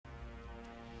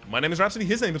My name is Rhapsody,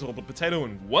 his name is Robert Potato,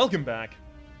 and welcome back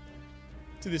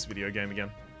to this video game again.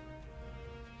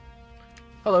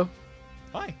 Hello.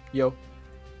 Hi. Yo.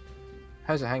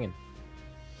 How's it hanging?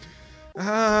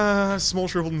 Small,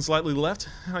 shriveled, and slightly left.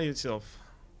 How are yourself?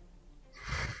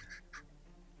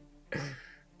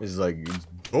 It's like, it's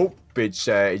dope. It's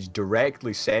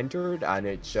directly centered, and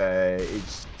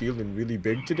it's feeling really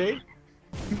big today.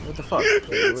 What the fuck?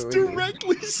 It's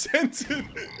directly centered.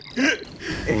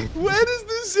 Where does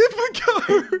the zipper go?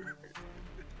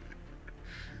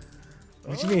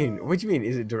 What do you mean? What do you mean?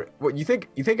 Is it direct? What you think?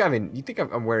 You think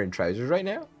I'm wearing trousers right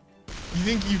now? You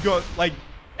think you've got like,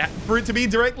 for it to be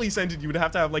directly centered, you would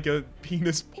have to have like a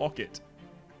penis pocket.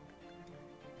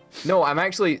 No, I'm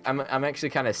actually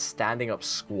kind of standing up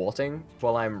squatting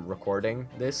while I'm recording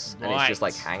this, and it's just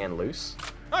like hanging loose.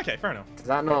 Okay, fair enough. Is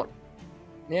that not?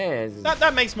 Yeah.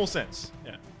 That makes more sense.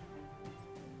 Yeah.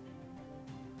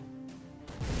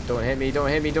 Don't hit me! Don't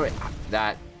hit me! Don't.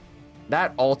 That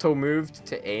auto moved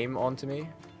to aim onto me.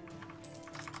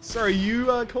 So are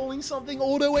you calling something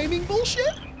auto-aiming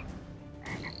bullshit?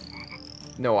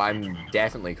 No, I'm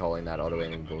definitely calling that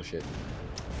auto-aiming bullshit.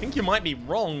 I think you might be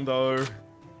wrong though.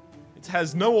 It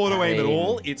has no auto-aim at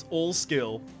all. It's all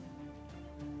skill.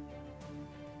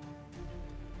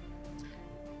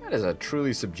 That is a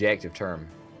truly subjective term.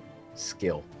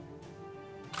 Skill.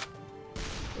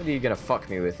 What are you gonna fuck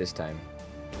me with this time?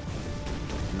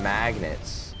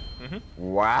 Magnets.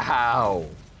 Wow.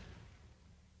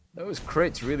 Those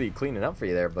crits really cleaning up for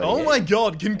you there, buddy. Oh my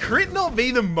god, can crit not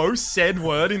be the most said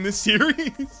word in this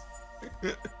series?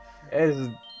 As,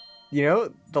 you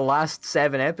know, the last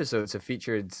 7 episodes have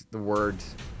featured the word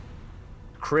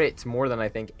crit more than I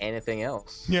think anything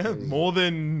else. Yeah, more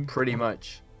than... Pretty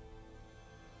much.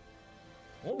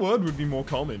 What word would be more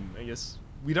common? I guess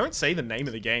we don't say the name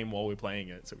of the game while we're playing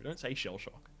it, so we don't say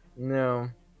Shellshock.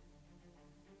 No.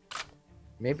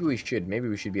 Maybe we should. Maybe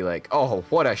we should be like, oh,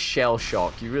 what a shell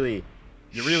shock. You really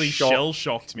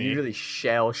shell-shocked me. You really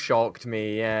shell-shocked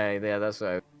me. Yeah, that's what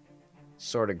I was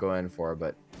sort of going for,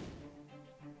 but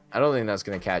I don't think that's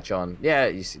going to catch on. Yeah,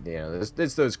 you see, you know,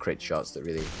 there's those crit shots that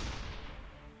really...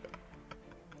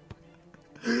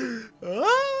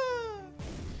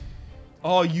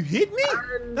 Oh, you hit me?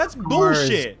 That's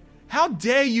bullshit. How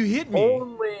dare you hit me?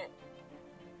 Only...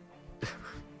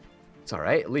 It's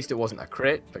alright, at least it wasn't a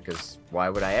crit, because why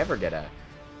would I ever get a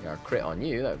crit on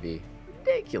you? That would be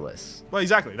ridiculous. Well,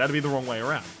 exactly. That'd be the wrong way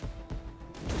around.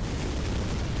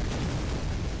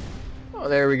 Oh,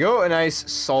 there we go. A nice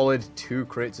solid 2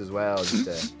 crits as well, just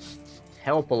to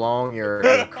help along your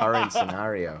current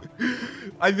scenario.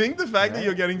 I think the fact that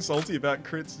you're getting salty about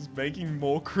crits is making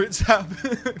more crits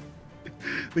happen.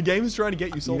 The game is trying to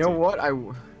get you salty. You know what? I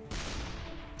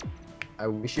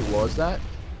wish it was that.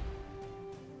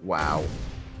 Wow.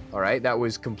 Alright, that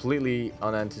was completely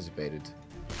unanticipated.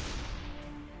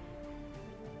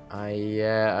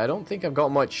 I don't think I've got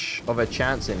much of a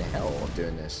chance in hell of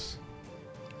doing this.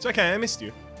 It's okay, I missed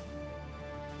you.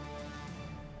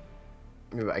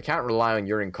 I can't rely on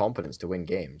your incompetence to win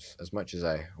games, as much as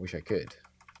I wish I could.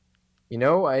 You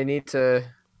know, I need to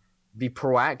be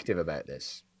proactive about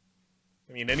this.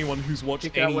 I mean, anyone who's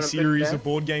watched any series of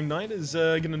Board Game Night is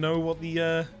gonna know what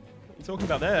you're talking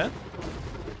about there.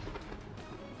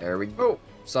 There we go.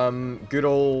 Some good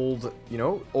old, you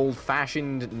know,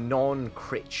 old-fashioned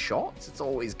non-crit shots. It's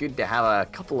always good to have a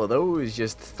couple of those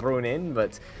just thrown in,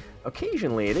 but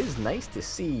occasionally it is nice to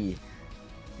see,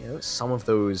 you know, some of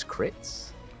those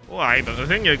crits. Right, but the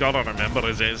thing you gotta remember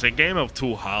is it's a game of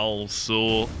 2 halves,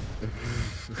 so...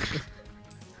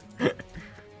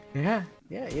 Yeah,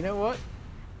 you know what?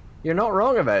 You're not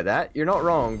wrong about that. You're not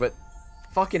wrong, but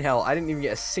fucking hell, I didn't even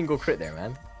get a single crit there,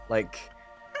 man. Like...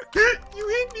 You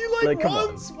hit me like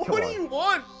once! What do you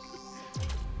want?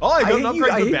 Oh, I got an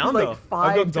upgrade to Bounder. Like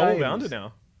I've got double Bounder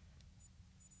now.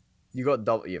 You got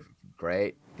double... You're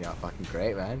great. You're fucking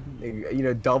great, man. You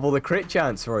know, double the crit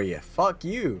chance for you. Fuck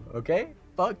you, okay?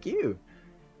 Fuck you.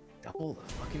 Double the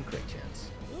fucking crit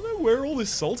chance. I don't know where all this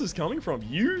salt is coming from.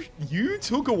 You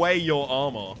took away your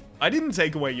armor. I didn't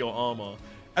take away your armor.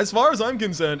 As far as I'm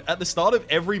concerned, at the start of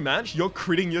every match, you're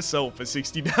critting yourself for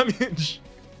 60 damage.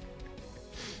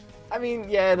 I mean,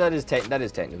 yeah, that is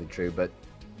technically true, but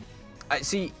I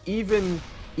see. Even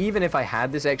if I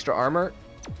had this extra armor,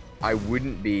 I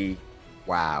wouldn't be.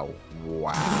 Wow!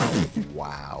 Wow!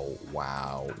 Wow!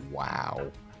 Wow!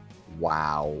 Wow!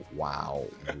 Wow! Wow! Wow!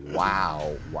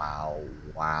 Wow!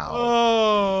 Wow!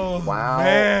 Oh! Wow!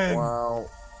 Man. Wow!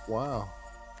 Wow!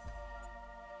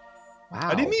 Wow!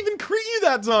 I didn't even crit you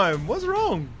that time. What's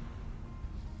wrong?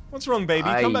 What's wrong, baby?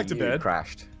 Come back to bed. You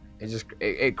crashed.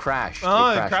 It crashed.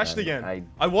 Oh, it it crashed man. again.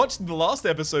 I watched the last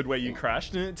episode where you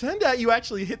crashed, and it turned out you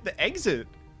actually hit the exit.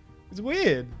 It's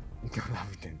weird.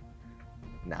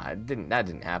 Nah, it didn't. That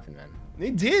didn't happen, man.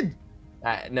 It did.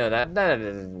 No,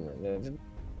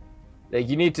 like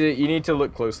you need to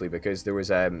look closely because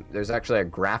there's actually a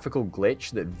graphical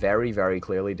glitch that very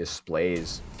clearly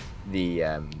displays the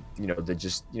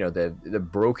the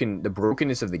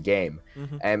brokenness of the game.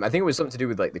 I think it was something to do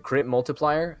with like the crit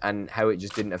multiplier and how it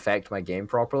just didn't affect my game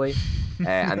properly,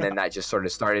 and then that just sort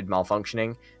of started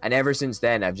malfunctioning. And ever since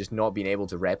then, I've just not been able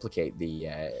to replicate the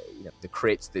the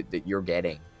crits that you're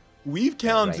getting. We've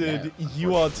counted. Right now,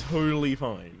 you are totally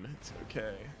fine. It's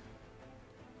okay.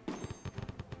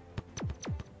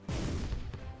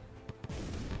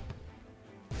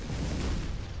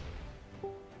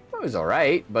 It was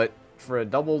alright, but for a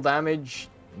double damage,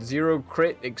 0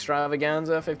 crit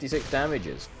extravaganza, 56 damage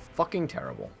is fucking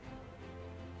terrible.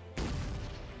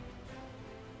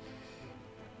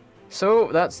 So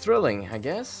that's thrilling, I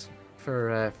guess,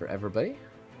 for everybody.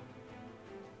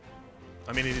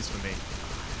 I mean, it is for me.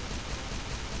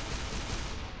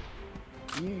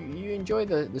 You enjoy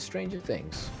the Stranger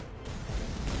Things.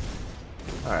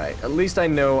 Alright, at least I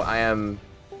know I am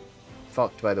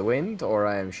fucked by the wind or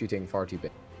I am shooting far too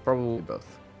big. Probably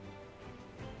both.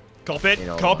 Cop it! You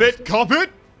know, Cop it! Cop it!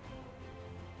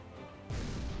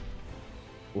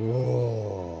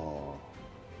 Whoa.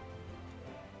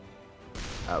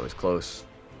 That was close.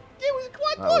 It was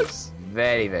quite That close. was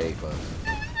very close.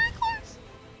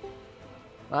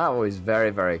 That was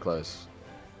very close.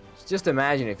 Just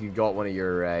imagine if you got one of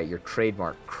your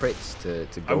trademark crits to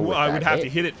go with I that would have hit. to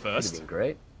hit it Would have first. been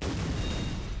great.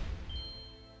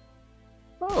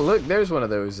 Oh look, there's one of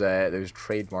those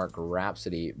trademark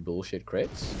Rhapsody bullshit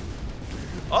crits.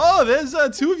 Oh, there's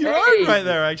 2 of your Hey! own right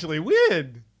there, actually.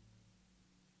 Weird.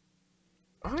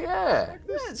 Oh yeah,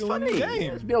 This it's still in the funny.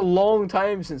 game. It's been a long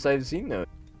time since I've seen those.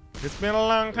 It's been a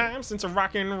long time since I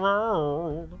rock and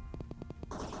roll.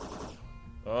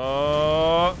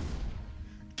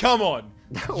 Come on.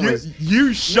 That You, was-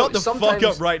 you shut the fuck sometimes-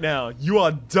 up right now. You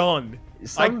are done. I am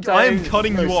Sometimes-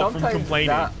 cutting no, you off from sometimes complaining.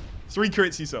 that- 3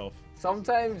 crits yourself.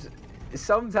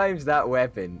 Sometimes that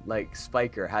weapon, like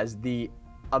Spiker, has the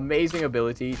amazing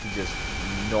ability to just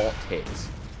not hit.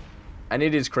 And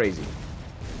it is crazy.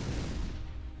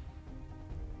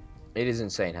 It is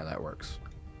insane how that works.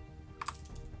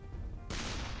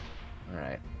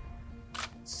 Alright.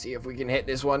 Let's see if we can hit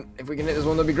this one. If we can hit this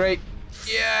one, that'd be great.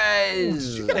 Yes!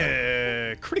 You got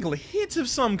a critical hit of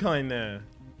some kind there.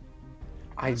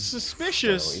 I'm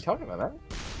Suspicious. What are you talking about, man?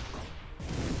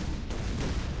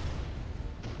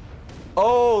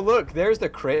 Oh, look, there's the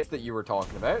crit that you were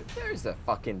talking about. There's the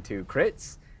fucking 2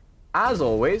 crits. As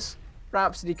always,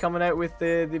 Rhapsody coming out with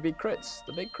the big crits.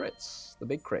 The big crits. The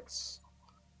big crits.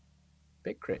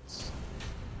 Big crits.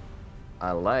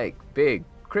 I like big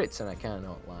crits, and I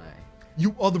cannot lie.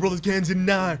 You other brothers can't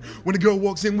deny. When a girl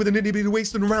walks in with an itty bitty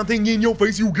wasting around thing in your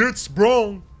face, you get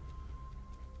sprung.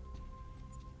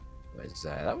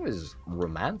 That was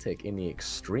romantic in the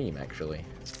extreme, actually.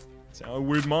 That's how I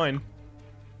wooed mine.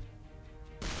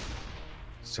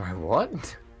 Sorry,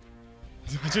 what?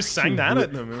 I just sang that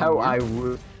at them. How I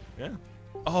would. Yeah.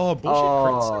 Oh, bullshit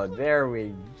Oh, crits. there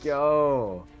we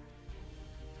go.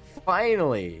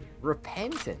 Finally,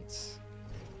 repentance.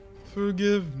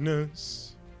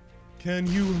 Forgiveness. Can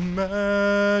you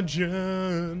imagine?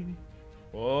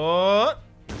 What?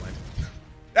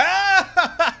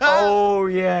 Ah! Oh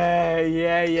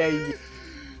yeah.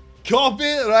 Cop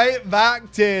it right back,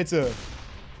 Tater.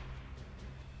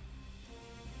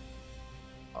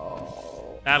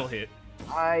 Oh, That'll hit.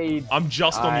 I I'm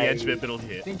just on the edge of it, but it'll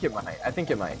hit. think it might. I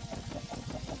think it might.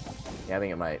 Yeah, I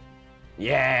think it might.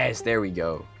 Yes, there we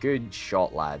go. Good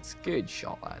shot, lads. Good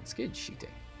shot, lads. Good shooting.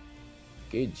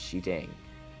 Good shooting.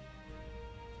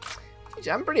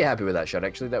 I'm pretty happy with that shot,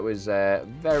 actually. That was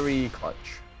very clutch.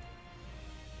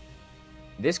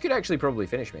 This could actually probably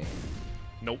finish me.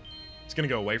 Nope. It's gonna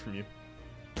go away from you.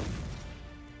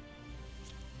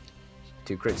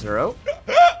 2 crits in a row.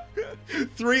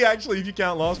 3 actually, if you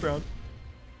count last round.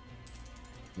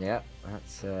 Yeah,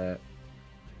 that's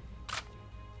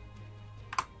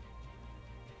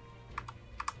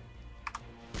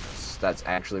that's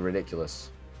actually ridiculous.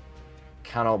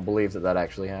 Cannot believe that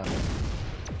actually happened.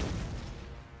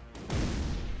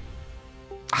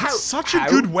 How? Such a how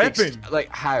good weapon. Like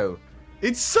how?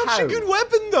 It's such How? a good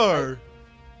weapon, though.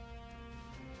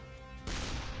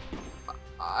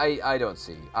 I don't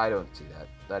see that.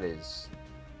 That is.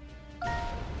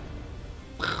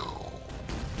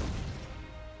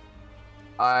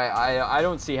 I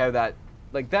don't see how that,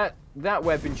 like, that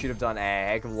weapon should have done a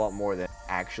heck of a lot more than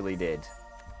actually did.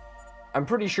 I'm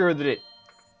pretty sure that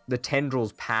the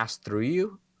tendrils passed through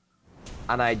you,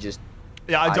 and I just...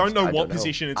 Yeah, I don't know I what don't know.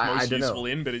 position it's I most don't know. useful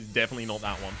in, but it's definitely not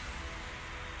that one.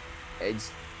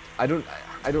 I don't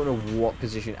know what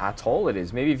position at all it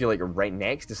is. Maybe if you're like right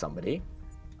next to somebody,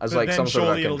 as But like then some sort of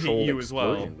surely a it'll hit controlled you as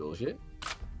well. explosion bullshit.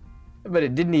 But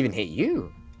it didn't even hit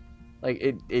you. Like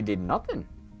it did nothing.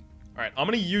 Alright, I'm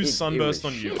gonna use Sunburst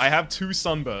on you. shit. I have 2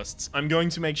 Sunbursts. I'm going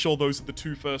to make sure those are the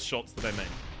 2 first shots that I make.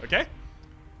 Okay?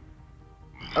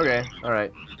 Okay,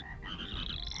 alright.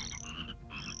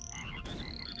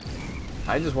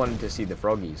 I just wanted to see the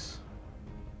froggies.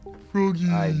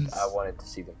 Froggies. I wanted to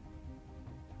see them.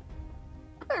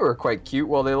 They were quite cute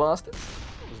while they lasted.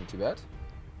 It wasn't too bad.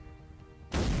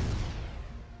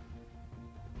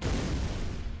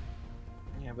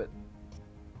 Yeah, but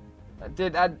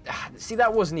see,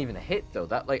 that wasn't even a hit though.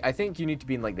 That, like, I think you need to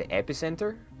be in like the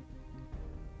epicenter.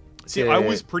 See, I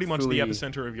was pretty much the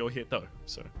epicenter of your hit though,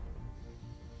 so.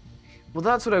 Well,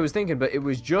 that's what I was thinking, but it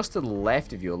was just to the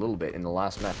left of you a little bit in the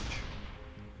last match.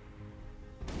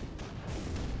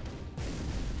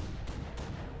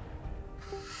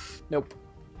 Nope.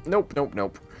 Nope, nope,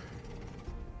 nope.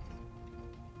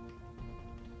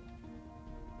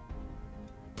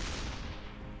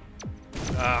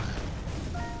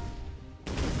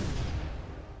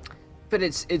 But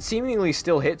it seemingly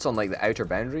still hits on like the outer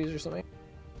boundaries or something.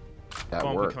 That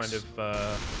Well, works. we kind of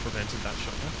prevented that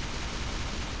shot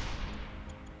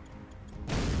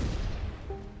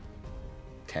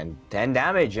there. 10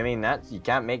 damage. I mean, you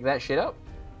can't make that shit up.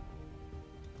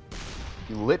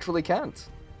 You literally can't.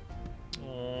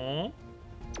 Aww.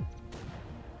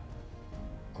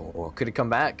 Oh, could have come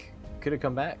back. Could have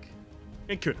come back.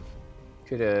 It could have.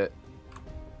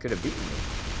 Could have beaten me.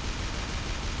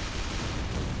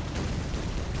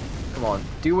 Come on,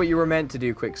 do what you were meant to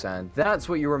do, Quicksand. That's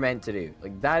what you were meant to do.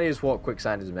 Like, that is what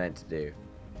Quicksand is meant to do.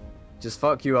 Just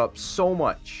fuck you up so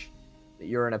much that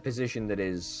you're in a position that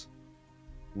is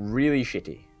really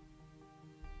shitty.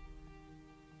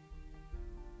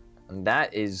 And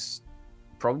that is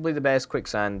probably the best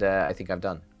Quicksand I think I've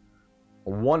done.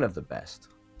 One of the best.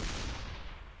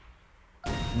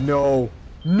 No!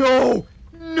 No!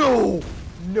 No!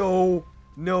 No!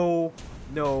 No!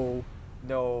 No!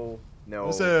 No! No! It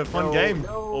was a fun game,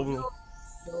 No! Orbital.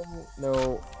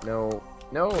 No! No!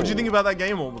 No! What did you think about that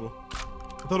game, Orbital? I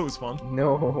thought it was fun.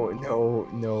 No! No!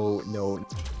 No! No!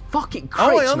 Fucking crits,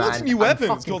 Oh, I unlocked man. new I'm weapons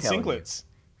fucking called telling you. singlets.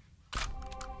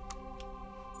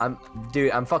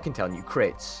 Dude, I'm fucking telling you,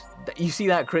 crits. You see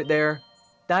that crit there?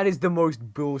 That is the most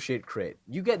bullshit crit.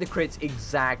 You get the crits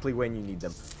exactly when you need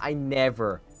them. I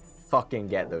never fucking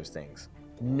get those things.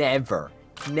 Never.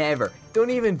 Never. Don't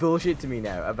even bullshit to me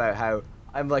now about how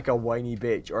I'm like a whiny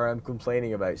bitch or I'm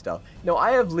complaining about stuff. No,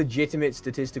 I have legitimate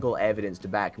statistical evidence to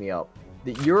back me up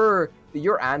that your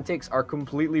antics are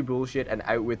completely bullshit and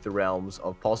out with the realms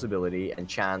of possibility and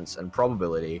chance and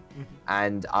probability.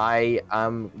 And I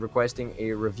am requesting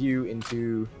a review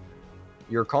into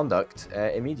your conduct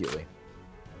immediately.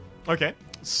 Okay,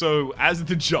 so as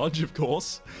the judge, of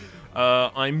course,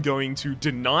 I'm going to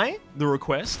deny the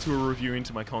request to a review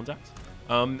into my conduct.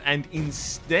 And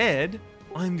instead,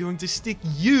 I'm going to stick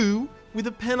you with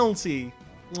a penalty.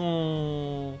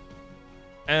 Aww.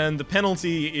 And the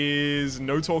penalty is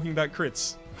no talking about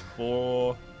crits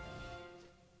for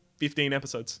 15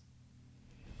 episodes.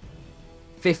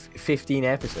 15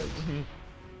 episodes.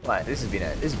 Wow, this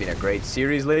has been a great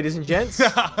series, ladies and gents.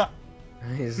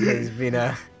 It's been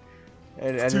an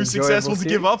Too successful to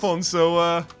give up on,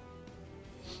 so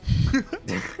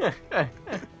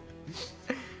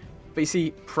But you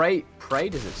see, pride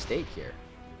is at stake here.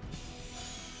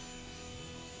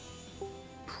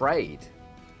 Pride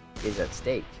is at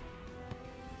stake.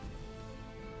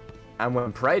 And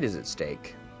when pride is at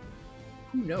stake,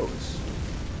 who knows?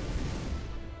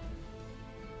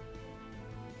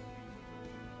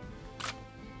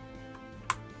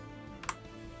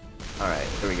 Alright,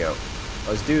 here we go.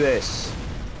 Let's do this.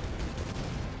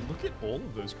 look at all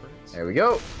of those crits. There we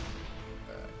go.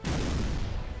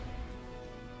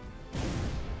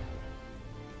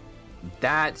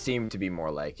 That seemed to be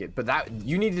more like it, but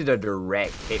you needed a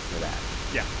direct hit for that.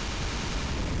 Yeah.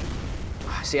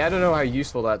 See, I don't know how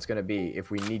useful that's going to be if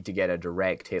we need to get a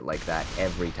direct hit like that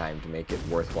every time to make it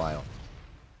worthwhile.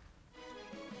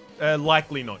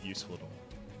 Likely not useful at all.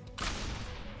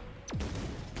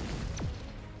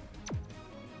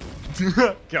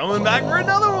 Coming back for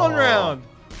another one round.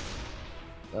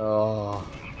 Oh.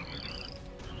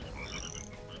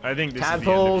 I think this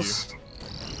Tadpoles. is the end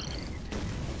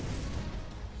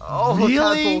Oh, Really?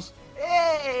 tadpoles.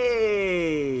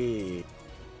 Hey!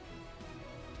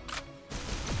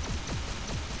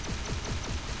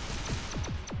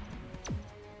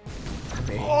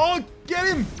 me. Oh, get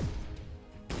him!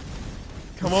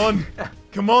 Come on.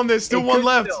 Come on, there's still one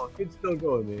left. Could still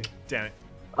go with me. Damn it.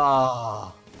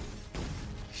 Ah.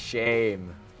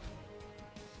 Shame.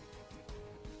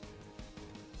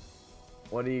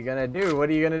 What are you gonna do? What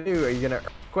are you gonna do? Are you gonna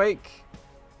earthquake?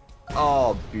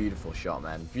 Oh, beautiful shot,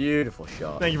 man. Beautiful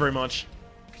shot. Thank you very much.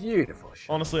 Beautiful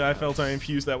shot. Honestly, I felt I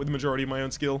infused that with the majority of my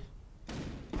own skill.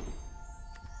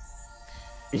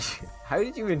 How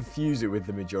did you infuse it with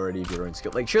the majority of your own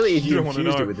skill? Like, surely if you don't want to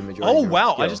infused know. it with the majority Oh, of your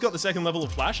wow. skill. I just got the second level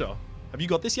of Flasher. Have you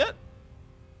got this yet?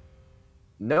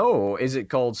 No. Is it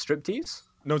called striptease?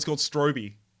 No, it's called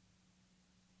Strobe.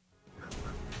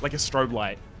 Like a strobe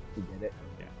light. You get it?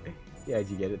 Yeah. Yeah, did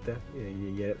you get it though? Yeah,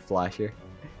 you get it? Flasher.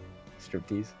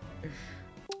 Striptease.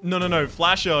 No.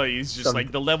 Flasher is just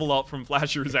like the level up from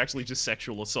Flasher is actually just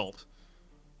sexual assault.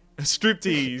 A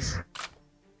striptease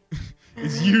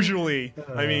is usually,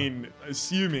 I mean,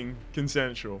 assuming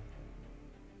consensual.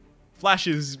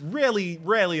 Flashes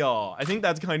rarely are. I think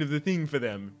that's kind of the thing for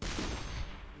them.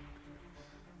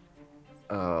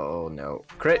 Oh no.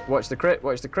 Crit, watch the crit,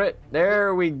 watch the crit.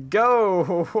 There we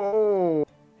go.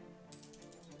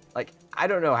 Like, I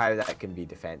don't know how that can be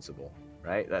defensible,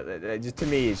 right? That just, to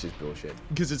me, it's just bullshit.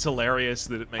 Because it's hilarious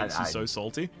that it makes you so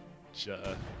salty. Sure.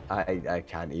 I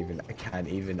can't even. I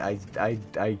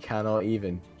cannot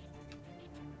even.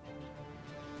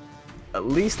 At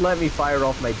least let me fire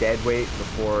off my dead weight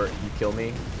before you kill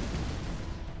me.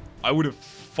 I would have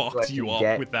fucked you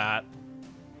up with that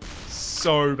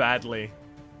so badly.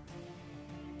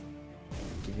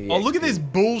 Oh, look at this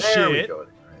bullshit. There we go.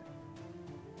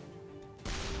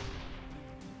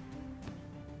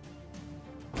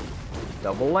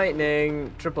 Double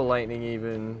lightning, triple lightning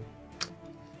even.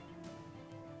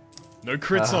 No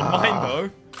crits on mine though.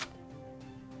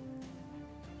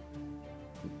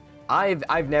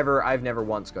 I've never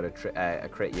once got a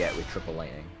crit yet with triple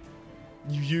lightning.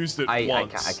 You used it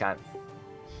once.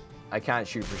 I can't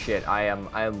shoot for shit. I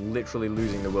am literally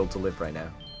losing the will to live right now.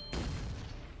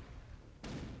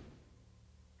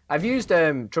 I've used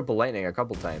triple lightning a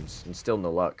couple times and still no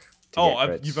luck.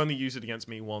 You've only used it against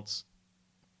me once.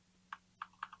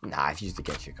 Nah, I've used it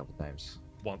against you a couple times.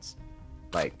 Once.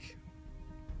 Like,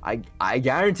 I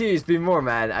guarantee it's been more,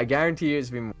 man. I guarantee it's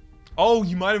been more. Oh,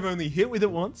 you might have only hit with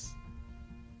it once.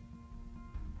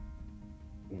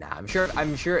 Nah, I'm sure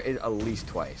it at least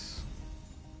twice.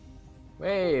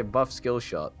 Hey, a buff skill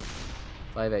shot.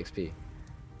 5 XP.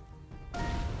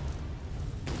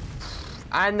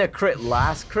 And the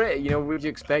last crit, you know, would you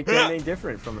expect anything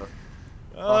different from a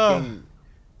fucking...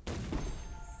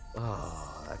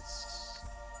 Oh, that's...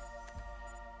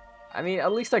 I mean,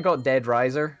 at least I got Dead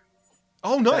Riser.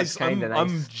 Oh, nice. Nice.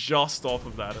 I'm just off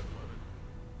of that at the moment.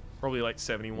 Probably like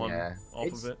 71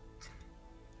 off of it.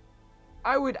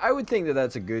 I would think that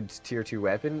that's a good tier 2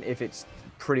 weapon if it's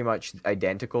pretty much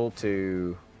identical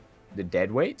to the dead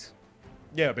weight.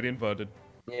 Yeah, but inverted.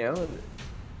 You know?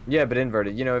 Yeah, but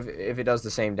inverted. You know, if it does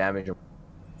the same damage, I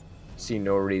see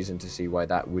no reason to see why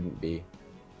that wouldn't be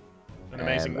an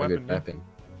amazing a good weapon.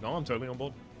 No, I'm totally on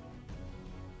board.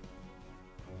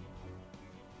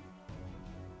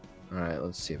 Alright,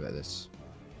 let's see about this.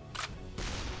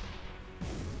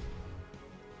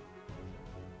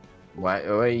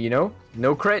 Why, you know?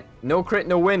 No crit, no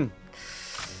win.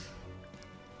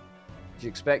 Did you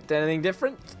expect anything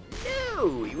different?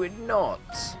 No, you would not.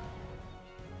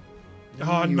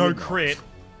 Oh, no crit.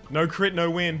 No crit, no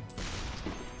win.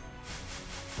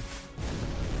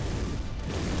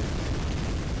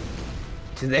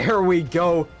 So there we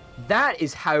go. That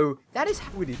is how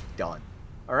it is done.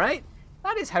 Alright?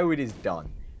 That is how it is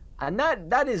done. And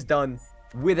that is done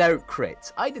without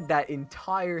crits. I did that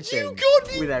entire thing.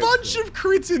 You got a bunch of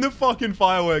crits in the fucking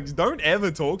fireworks. Don't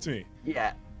ever talk to me.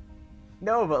 Yeah.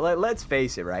 No, but let's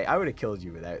face it, right? I would have killed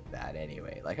you without that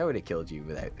anyway. Like, I would have killed you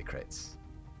without the crits.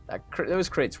 Those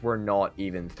crits were not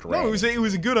even threatening. No, it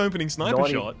was a good opening sniper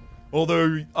shot.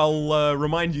 Although, I'll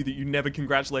remind you that you never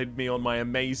congratulated me on my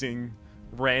amazing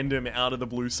random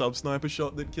out-of-the-blue sub-sniper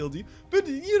shot that killed you. But,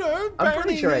 you know, I'm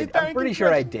pretty sure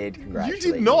I did congratulate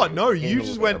you. Did not. No, you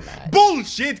just went,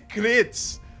 bullshit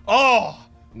crits! Oh!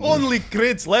 Only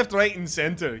crits, left, right, and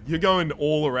center. You're going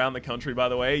all around the country, by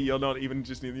the way. You're not even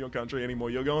just in your country anymore.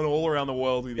 You're going all around the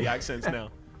world with the accents now.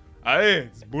 Hey,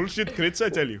 it's bullshit crits, I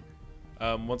tell you.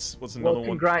 What's another one?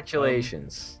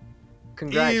 Congratulations.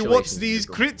 Congratulations. What's these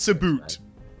crits about?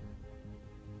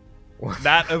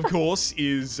 That, of course,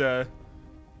 is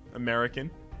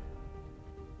American.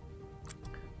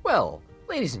 Well,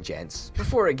 ladies and gents,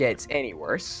 before it gets any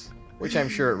worse, which I'm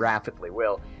sure it rapidly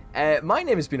will, My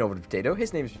name has been Over the Potato.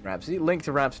 His name is Rhapsody. Link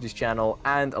to Rhapsody's channel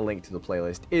and a link to the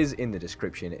playlist is in the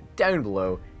description down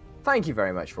below. Thank you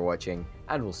very much for watching,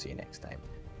 and we'll see you next time.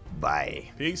 Bye.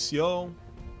 Peace, yo.